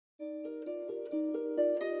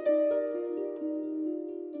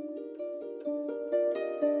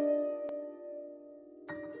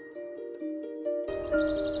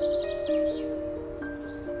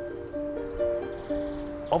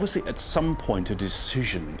Obviously, at some point, a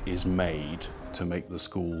decision is made to make the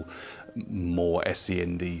school more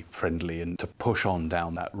SEND friendly and to push on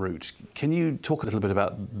down that route. Can you talk a little bit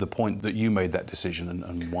about the point that you made that decision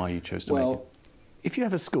and why you chose to make it? If you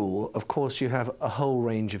have a school, of course, you have a whole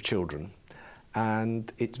range of children.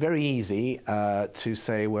 And it's very easy to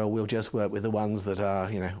say, well, we'll just work with the ones that are,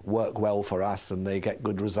 work well for us and they get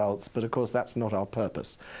good results. But of course, that's not our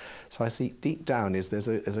purpose. So I see deep down there's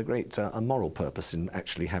a great a moral purpose in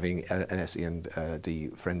actually having an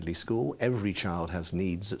SEND-friendly school. Every child has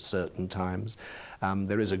needs at certain times.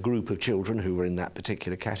 There is a group of children who are in that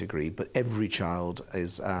particular category, but every child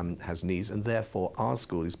has needs, and therefore our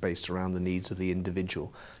school is based around the needs of the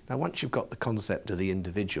individual. Now, once you've got the concept of the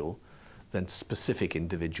individual, then specific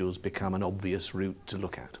individuals become an obvious route to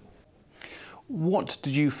look at. What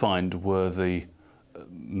did you find were the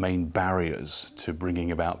main barriers to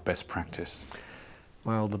bringing about best practice?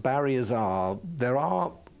 Well, the barriers are, there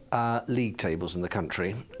are league tables in the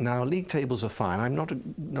country. Now, league tables are fine. I'm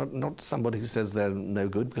not somebody who says they're no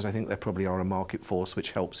good, because I think they probably are a market force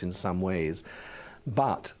which helps in some ways.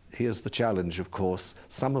 But here's the challenge, of course.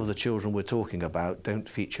 Some of the children we're talking about don't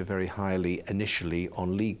feature very highly initially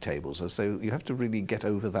on league tables. So you have to really get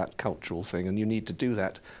over that cultural thing, and you need to do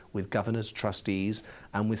that with governors, trustees,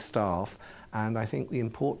 and with staff. And I think the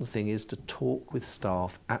important thing is to talk with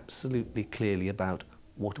staff absolutely clearly about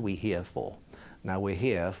what are we here for. Now, we're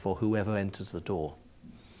here for whoever enters the door.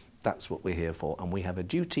 That's what we're here for, and we have a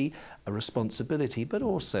duty, a responsibility, but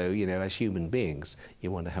also, as human beings,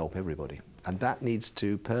 you want to help everybody. And that needs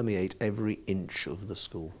to permeate every inch of the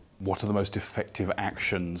school. What are the most effective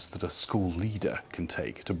actions that a school leader can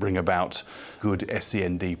take to bring about good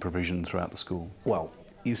SEND provision throughout the school? Well,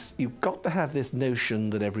 you've got to have this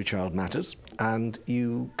notion that every child matters, and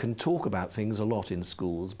you can talk about things a lot in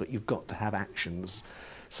schools, but you've got to have actions.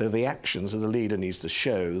 So the actions of the leader needs to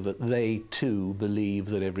show that they too believe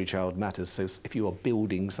that every child matters. So if you are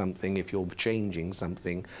building something, if you're changing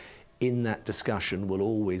something, in that discussion will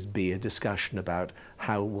always be a discussion about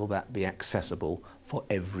how will that be accessible for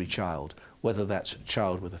every child, whether that's a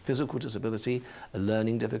child with a physical disability, a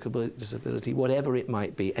learning disability, whatever it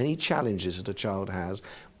might be, any challenges that a child has,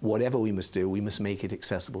 whatever we must do, we must make it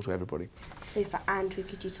accessible to everybody. So for and, we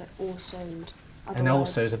could use like also and other and words.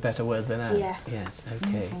 Also is a better word than and. Yeah. Yes,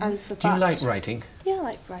 okay. And for do you but. like writing? Yeah, I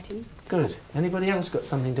like writing. Good. Anybody else got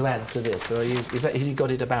something to add to this? Or has he got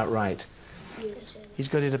it about right? He's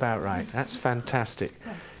got it about right. That's fantastic.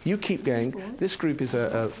 You keep going. This group is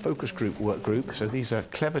a focus group, work group, so these are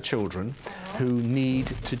clever children who need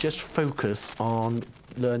to just focus on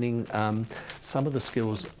learning some of the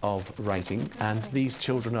skills of writing, and these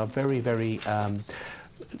children are very, very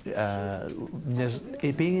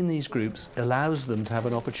being in these groups allows them to have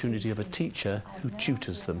an opportunity of a teacher who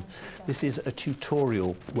tutors them. This is a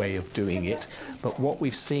tutorial way of doing it, but what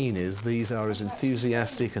we've seen is these are as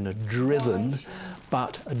enthusiastic and are driven,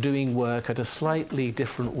 but are doing work at a slightly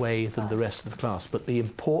different way than the rest of the class. But the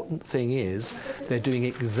important thing is they're doing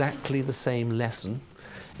exactly the same lesson,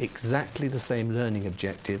 exactly the same learning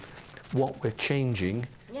objective. What we're changing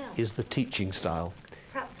is the teaching style.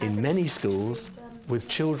 In many schools, with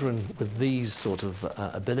children with these sort of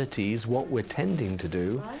abilities, what we're tending to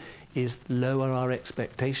do is lower our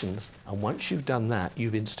expectations. And once you've done that,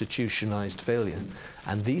 you've institutionalized failure.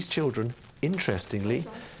 And these children, interestingly,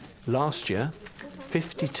 last year,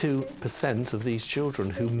 52% of these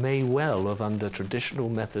children who may well have, under traditional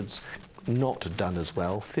methods, not done as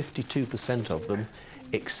well, 52% of them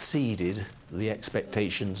exceeded the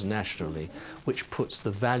expectations nationally, which puts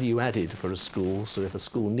the value added for a school. So if a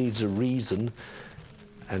school needs a reason,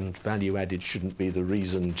 and value added shouldn't be the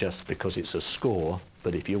reason just because it's a score,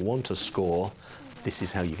 but if you want a score, this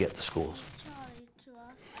is how you get the scores.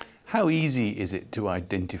 How easy is it to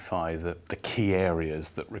identify the key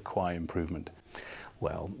areas that require improvement?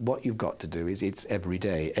 Well, what you've got to do is it's every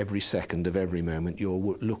day, every second of every moment,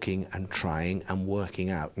 you're looking and trying and working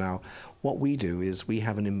out. Now, what we do is we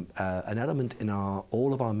have an element in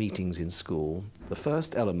all of our meetings in school. The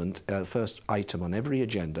first element, first item on every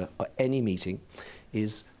agenda or any meeting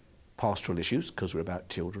is pastoral issues, because we're about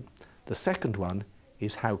children. The second one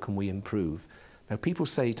is how can we improve? Now, people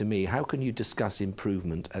say to me, how can you discuss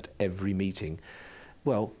improvement at every meeting?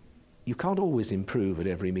 Well, you can't always improve at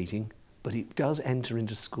every meeting, but it does enter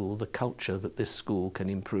into school the culture that this school can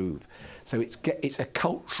improve. So it's a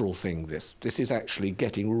cultural thing, this. This is actually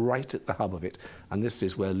getting right at the hub of it, and this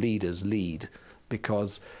is where leaders lead,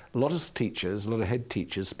 because a lot of teachers, a lot of head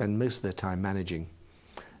teachers spend most of their time managing.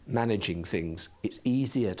 managing things. It's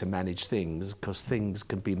easier to manage things because things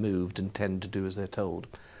can be moved and tend to do as they're told.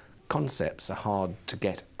 Concepts are hard to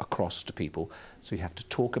get across to people, so you have to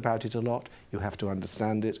talk about it a lot, you have to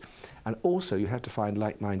understand it, and also you have to find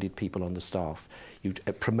like-minded people on the staff. You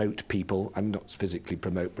promote people, and not physically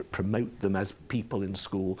promote, but promote them as people in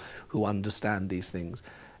school who understand these things.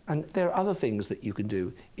 And there are other things that you can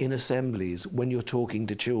do in assemblies, when you're talking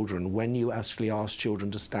to children, when you actually ask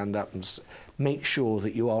children to stand up and make sure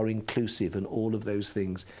that you are inclusive and all of those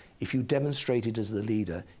things. If you demonstrate it as the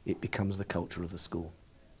leader, it becomes the culture of the school.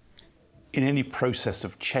 In any process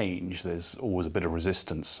of change, there's always a bit of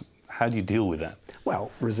resistance. How do you deal with that? Well,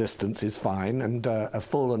 resistance is fine, and a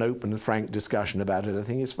full and open and frank discussion about it, I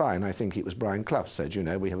think, is fine. I think it was Brian Clough said, you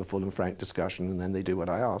know, we have a full and frank discussion and then they do what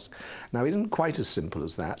I ask. Now, it isn't quite as simple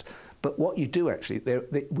as that, but what you do actually,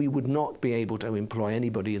 we would not be able to employ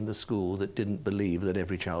anybody in the school that didn't believe that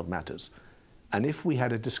every child matters. And if we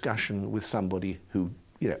had a discussion with somebody who,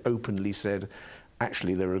 you know, openly said,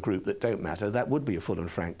 actually they're a group that don't matter, that would be a full and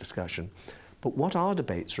frank discussion. But what our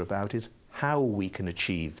debates are about is how we can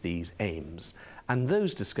achieve these aims. And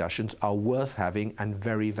those discussions are worth having and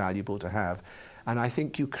very valuable to have. And I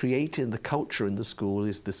think you create in the culture in the school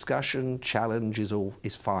is discussion, challenge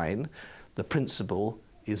is fine. The principle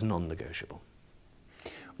is non-negotiable.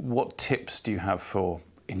 What tips do you have for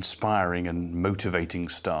inspiring and motivating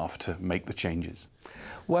staff to make the changes?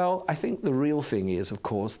 Well, I think the real thing is, of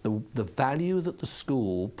course, the value that the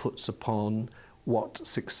school puts upon what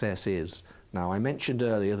success is. Now, I mentioned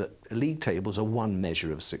earlier that league tables are one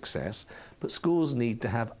measure of success, but schools need to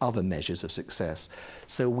have other measures of success.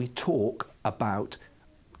 So we talk about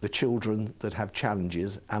the children that have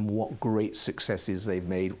challenges and what great successes they've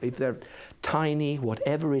made. If they're tiny,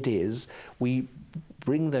 whatever it is, we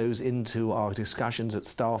bring those into our discussions at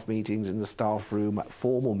staff meetings, in the staff room, at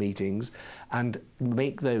formal meetings, and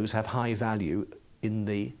make those have high value in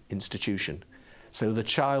the institution. So the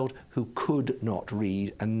child who could not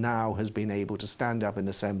read and now has been able to stand up in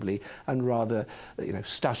assembly and rather, you know,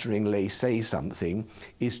 stutteringly say something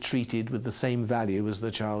is treated with the same value as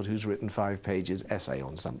the child who's written 5 pages essay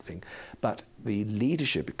on something. But the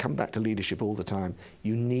leadership, come back to leadership all the time,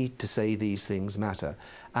 you need to say these things matter.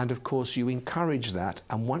 And of course you encourage that,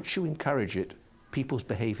 and once you encourage it, people's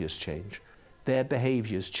behaviours change. Their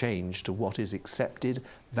behaviours change to what is accepted,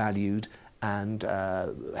 valued, and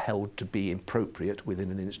held to be appropriate within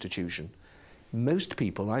an institution. Most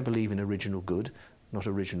people, I believe in original good, not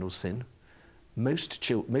original sin. Most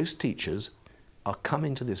teachers are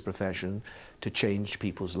coming to this profession to change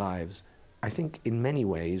people's lives. I think in many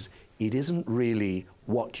ways it isn't really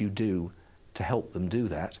what you do to help them do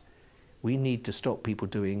that. We need to stop people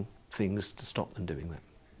doing things to stop them doing that.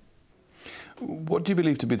 What do you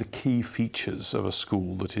believe to be the key features of a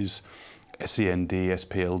school that is SEND,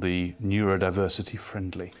 SPLD, neurodiversity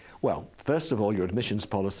friendly? Well, first of all, your admissions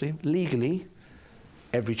policy. Legally,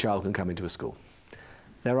 every child can come into a school.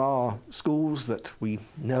 There are schools that we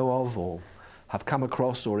know of or have come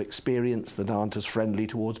across or experienced that aren't as friendly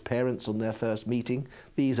towards parents on their first meeting.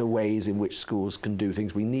 These are ways in which schools can do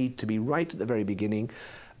things. We need to be right at the very beginning,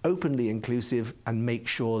 openly inclusive, and make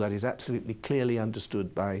sure that is absolutely clearly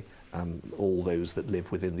understood by all those that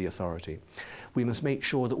live within the authority. We must make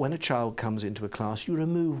sure that when a child comes into a class, you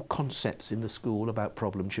remove concepts in the school about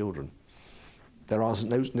problem children. There's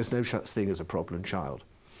no such thing as a problem child.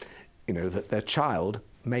 You know, that their child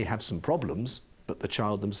may have some problems, but the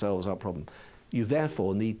child themselves are a problem. You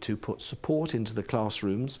therefore need to put support into the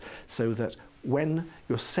classrooms so that when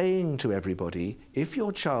you're saying to everybody, if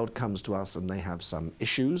your child comes to us and they have some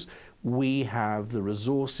issues, we have the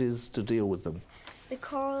resources to deal with them. The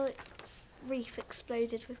coral reef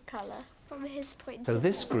exploded with colour, from his point of So view.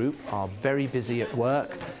 this group are very busy at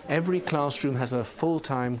work. Every classroom has a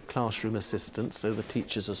full-time classroom assistant, so the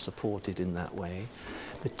teachers are supported in that way.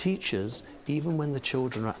 The teachers, even when the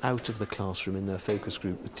children are out of the classroom in their focus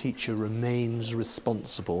group, the teacher remains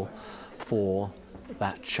responsible for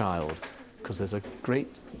that child, because there's a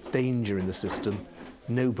great danger in the system.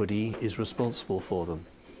 Nobody is responsible for them.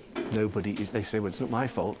 Nobody is, they say, well, it's not my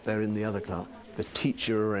fault, they're in the other class. The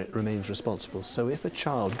teacher remains responsible. So if a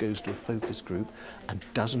child goes to a focus group and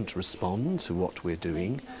doesn't respond to what we're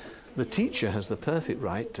doing, the teacher has the perfect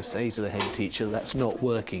right to say to the head teacher, that's not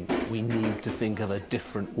working. We need to think of a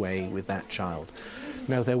different way with that child.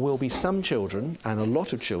 Now, there will be some children, and a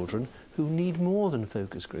lot of children, who need more than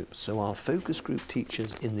focus groups. So our focus group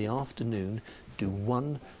teachers in the afternoon do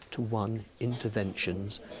one-to-one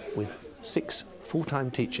interventions with 6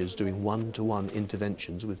 full-time teachers doing one-to-one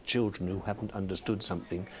interventions with children who haven't understood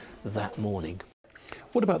something that morning.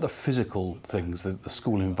 What about the physical things, the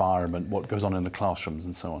school environment, what goes on in the classrooms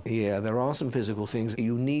and so on? Yeah, there are some physical things.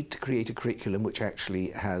 You need to create a curriculum which actually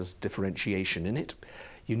has differentiation in it.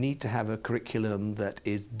 You need to have a curriculum that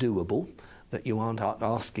is doable, that you aren't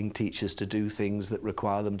asking teachers to do things that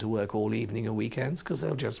require them to work all evening and weekends, because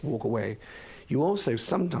they'll just walk away. You also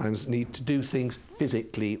sometimes need to do things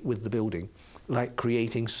physically with the building, like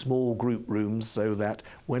creating small group rooms so that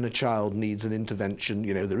when a child needs an intervention,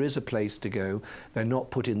 you know, there is a place to go. They're not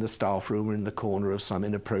put in the staff room or in the corner of some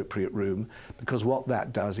inappropriate room, because what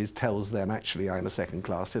that does is tells them, actually, I'm a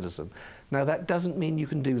second-class citizen. Now, that doesn't mean you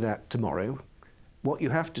can do that tomorrow. What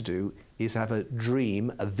you have to do is have a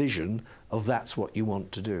dream, a vision of that's what you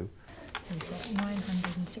want to do. So we've got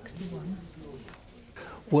 961.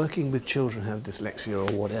 Working with children who have dyslexia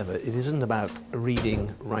or whatever, it isn't about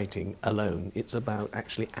reading, writing alone. It's about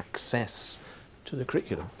actually access to the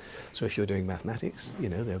curriculum. So if you're doing mathematics, you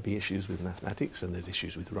know, there'll be issues with mathematics, and there's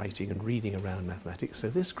issues with writing and reading around mathematics. So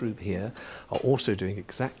this group here are also doing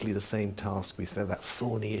exactly the same task with that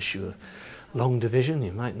thorny issue of long division.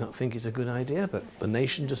 You might not think it's a good idea, but the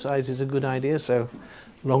nation decides it's a good idea, so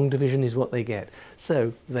long division is what they get.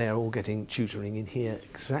 So they are all getting tutoring in here,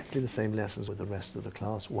 exactly the same lessons with the rest of the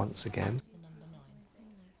class once again.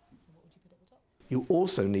 You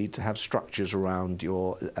also need to have structures around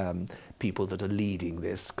your people that are leading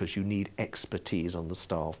this, because you need expertise on the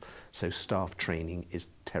staff. So staff training is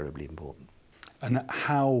terribly important. And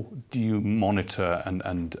how do you monitor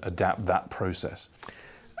and adapt that process?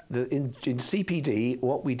 In CPD,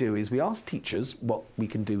 what we do is we ask teachers what we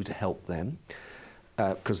can do to help them,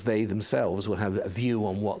 because they themselves will have a view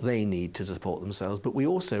on what they need to support themselves, but we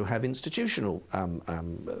also have institutional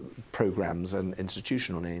programs and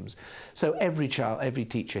institutional aims. So every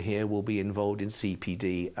teacher here will be involved in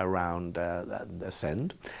CPD around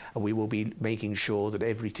Ascend, and we will be making sure that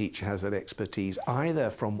every teacher has that expertise either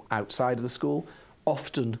from outside of the school,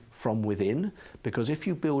 often from within, because if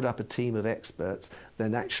you build up a team of experts,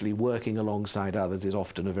 then actually working alongside others is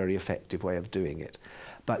often a very effective way of doing it.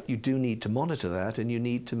 But you do need to monitor that, and you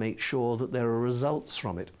need to make sure that there are results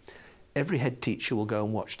from it. Every head teacher will go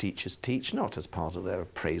and watch teachers teach, not as part of their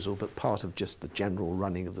appraisal, but part of just the general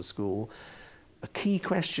running of the school. A key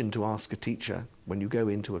question to ask a teacher when you go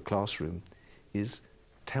into a classroom is,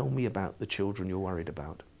 tell me about the children you're worried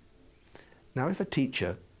about. Now, if a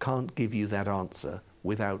teacher can't give you that answer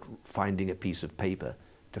without finding a piece of paper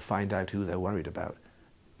to find out who they're worried about,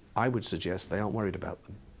 I would suggest they aren't worried about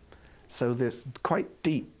them. So there's quite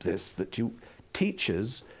deep this, that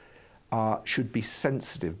teachers should be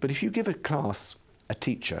sensitive. But if you give a class, a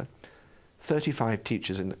teacher, 35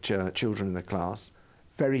 teachers in children in a class,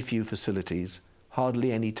 very few facilities,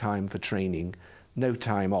 hardly any time for training, no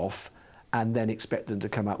time off, and then expect them to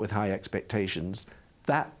come up with high expectations,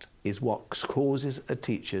 that is what causes a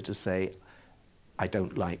teacher to say, I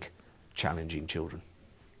don't like challenging children.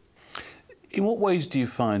 In what ways do you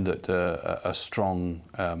find that a strong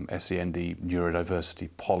SEND neurodiversity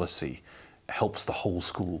policy helps the whole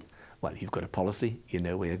school? Well, you've got a policy, you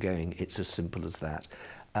know where you're going. It's as simple as that.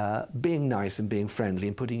 Being nice and being friendly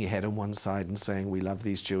and putting your head on one side and saying we love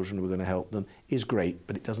these children, we're going to help them, is great,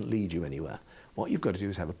 but it doesn't lead you anywhere. What you've got to do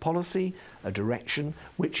is have a policy, a direction,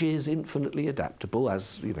 which is infinitely adaptable,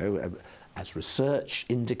 as you know, as research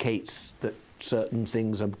indicates that certain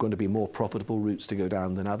things are going to be more profitable routes to go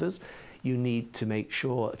down than others. You need to make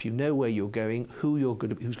sure, if you know where you're going, who's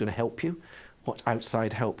going to help you, what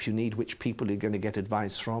outside help you need, which people you're going to get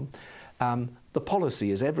advice from. The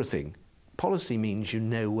policy is everything. Policy means you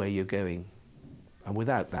know where you're going, and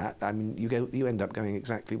without that, I mean, you end up going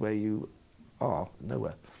exactly where you are,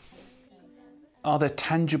 nowhere. Are there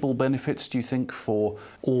tangible benefits, do you think, for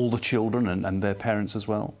all the children and their parents as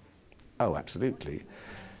well? Oh, absolutely.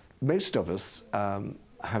 Most of us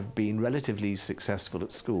have been relatively successful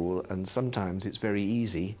at school, and sometimes it's very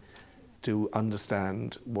easy to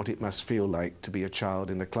understand what it must feel like to be a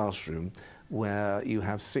child in a classroom where you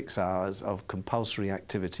have 6 hours of compulsory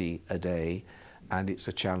activity a day, and it's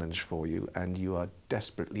a challenge for you, and you are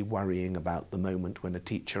desperately worrying about the moment when a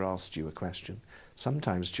teacher asks you a question.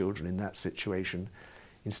 Sometimes children in that situation,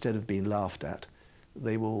 instead of being laughed at,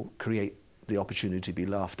 they will create the opportunity to be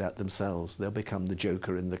laughed at themselves. They'll become the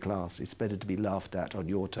joker in the class. It's better to be laughed at on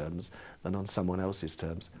your terms than on someone else's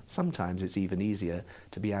terms. Sometimes it's even easier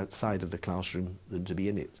to be outside of the classroom than to be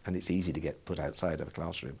in it, and it's easy to get put outside of a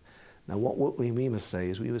classroom. Now what we must say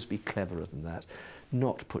is we must be cleverer than that,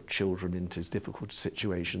 not put children into difficult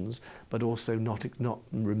situations, but also not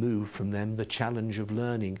remove from them the challenge of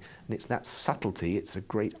learning. And it's that subtlety, it's a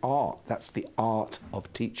great art. That's the art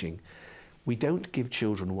of teaching. We don't give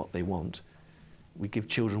children what they want. We give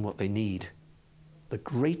children what they need. The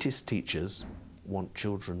greatest teachers want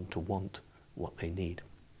children to want what they need.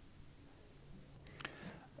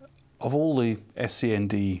 Of all the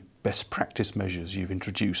SEND best practice measures you've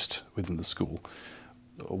introduced within the school,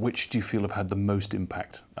 which do you feel have had the most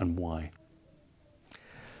impact and why?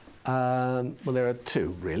 Well, there are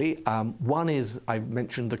two, really. One is, I've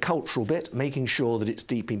mentioned the cultural bit, making sure that it's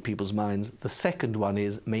deep in people's minds. The second one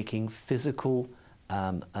is making physical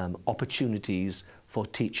opportunities for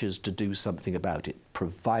teachers to do something about it,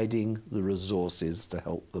 providing the resources to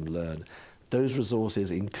help them learn. Those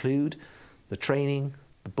resources include the training,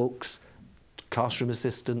 the books, classroom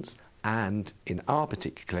assistants, and in our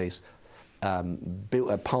particular case,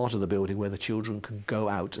 built a part of the building where the children can go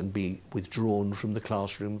out and be withdrawn from the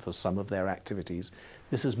classroom for some of their activities.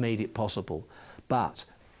 This has made it possible. But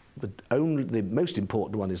the most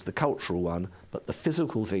important one is the cultural one, but the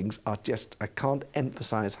physical things are just, I can't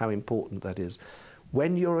emphasize how important that is.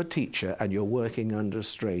 When you're a teacher and you're working under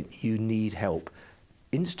strain, you need help.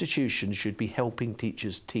 Institutions should be helping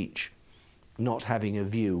teachers teach, not having a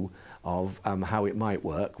view of how it might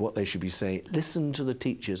work. What they should be saying, listen to the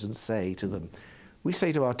teachers and say to them. We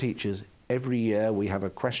say to our teachers, every year we have a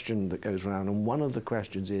question that goes around, and one of the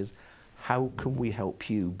questions is, how can we help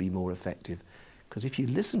you be more effective? Because if you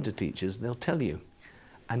listen to teachers, they'll tell you.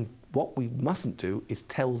 And what we mustn't do is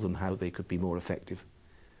tell them how they could be more effective.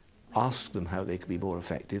 Ask them how they could be more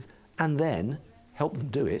effective, and then help them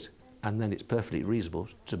do it, and then it's perfectly reasonable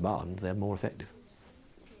to demand they're more effective.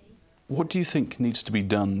 What do you think needs to be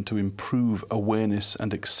done to improve awareness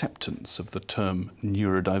and acceptance of the term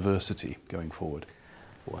neurodiversity going forward?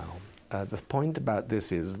 Well, the point about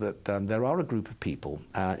this is that there are a group of people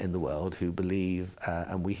in the world who believe,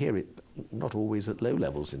 and we hear it not always at low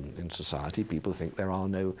levels in society, people think there are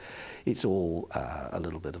no, it's all a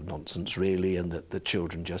little bit of nonsense really, and that the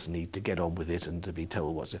children just need to get on with it and to be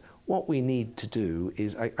told what to do. What we need to do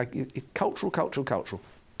is cultural,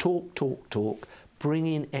 talk, bring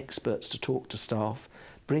in experts to talk to staff,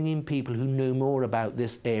 bring in people who know more about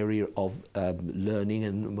this area of learning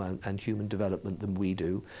and human development than we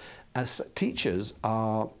do. As teachers,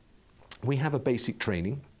 we have a basic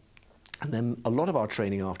training, and then a lot of our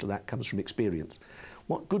training after that comes from experience.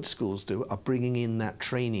 What good schools do are bringing in that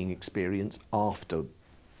training experience after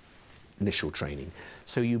initial training.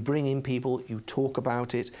 So you bring in people, you talk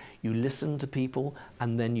about it, you listen to people,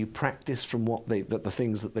 and then you practice from the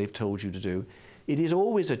things that they've told you to do. It is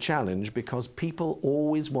always a challenge because people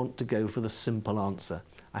always want to go for the simple answer.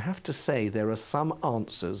 I have to say there are some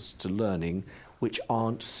answers to learning which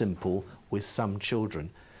aren't simple with some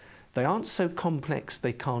children. They aren't so complex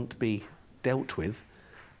they can't be dealt with,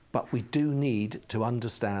 but we do need to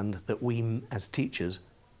understand that we as teachers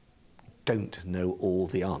don't know all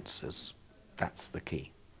the answers. That's the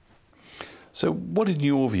key. So what in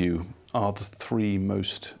your view are the three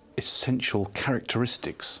most essential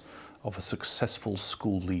characteristics of a successful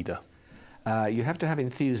school leader? You have to have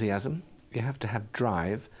enthusiasm, you have to have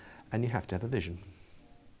drive, and you have to have a vision.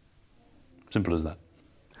 Simple as that.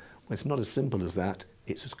 Well, it's not as simple as that,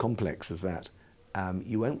 it's as complex as that.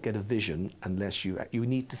 You won't get a vision unless you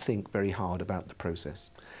need to think very hard about the process.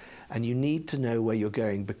 And you need to know where you're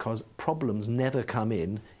going, because problems never come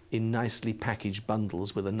in nicely packaged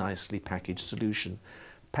bundles with a nicely packaged solution.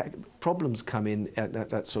 Problems come in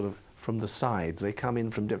at sort of from the side. They come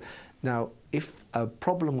in from different. Now, if a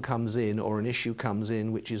problem comes in or an issue comes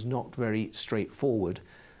in which is not very straightforward,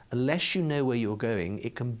 unless you know where you're going,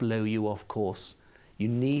 it can blow you off course. You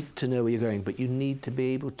need to know where you're going, but you need to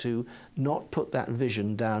be able to not put that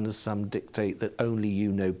vision down as some dictate that only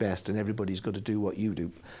you know best and everybody's got to do what you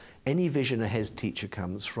do. Any vision a Headteacher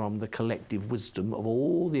comes from the collective wisdom of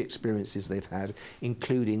all the experiences they've had,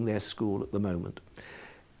 including their school at the moment.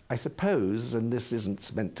 I suppose, and this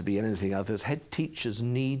isn't meant to be anything other, Headteachers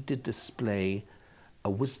need to display a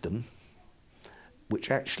wisdom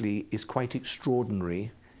which actually is quite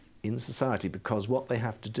extraordinary in society, because what they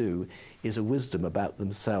have to do is a wisdom about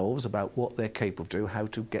themselves, about what they're capable of doing, how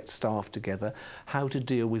to get staff together, how to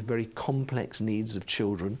deal with very complex needs of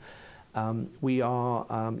children. We are,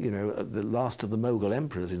 you know, the last of the Mughal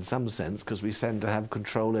emperors in some sense, because we tend to have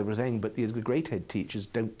control over everything, but the great Headteachers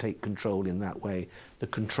don't take control in that way. The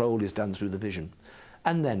control is done through the vision.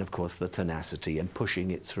 And then, of course, the tenacity and pushing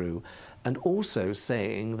it through. And also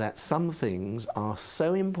saying that some things are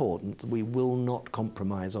so important that we will not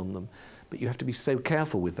compromise on them. But you have to be so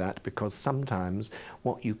careful with that, because sometimes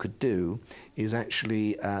what you could do is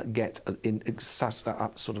actually get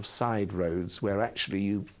up sort of side roads where actually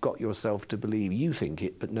you've got yourself to believe you think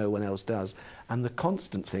it, but no one else does. And the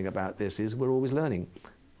constant thing about this is we're always learning.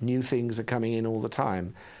 New things are coming in all the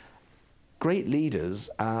time. Great leaders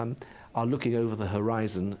are looking over the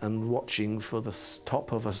horizon and watching for the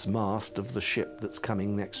top of a mast of the ship that's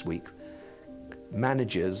coming next week.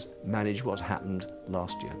 Managers manage what happened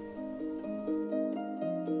last year.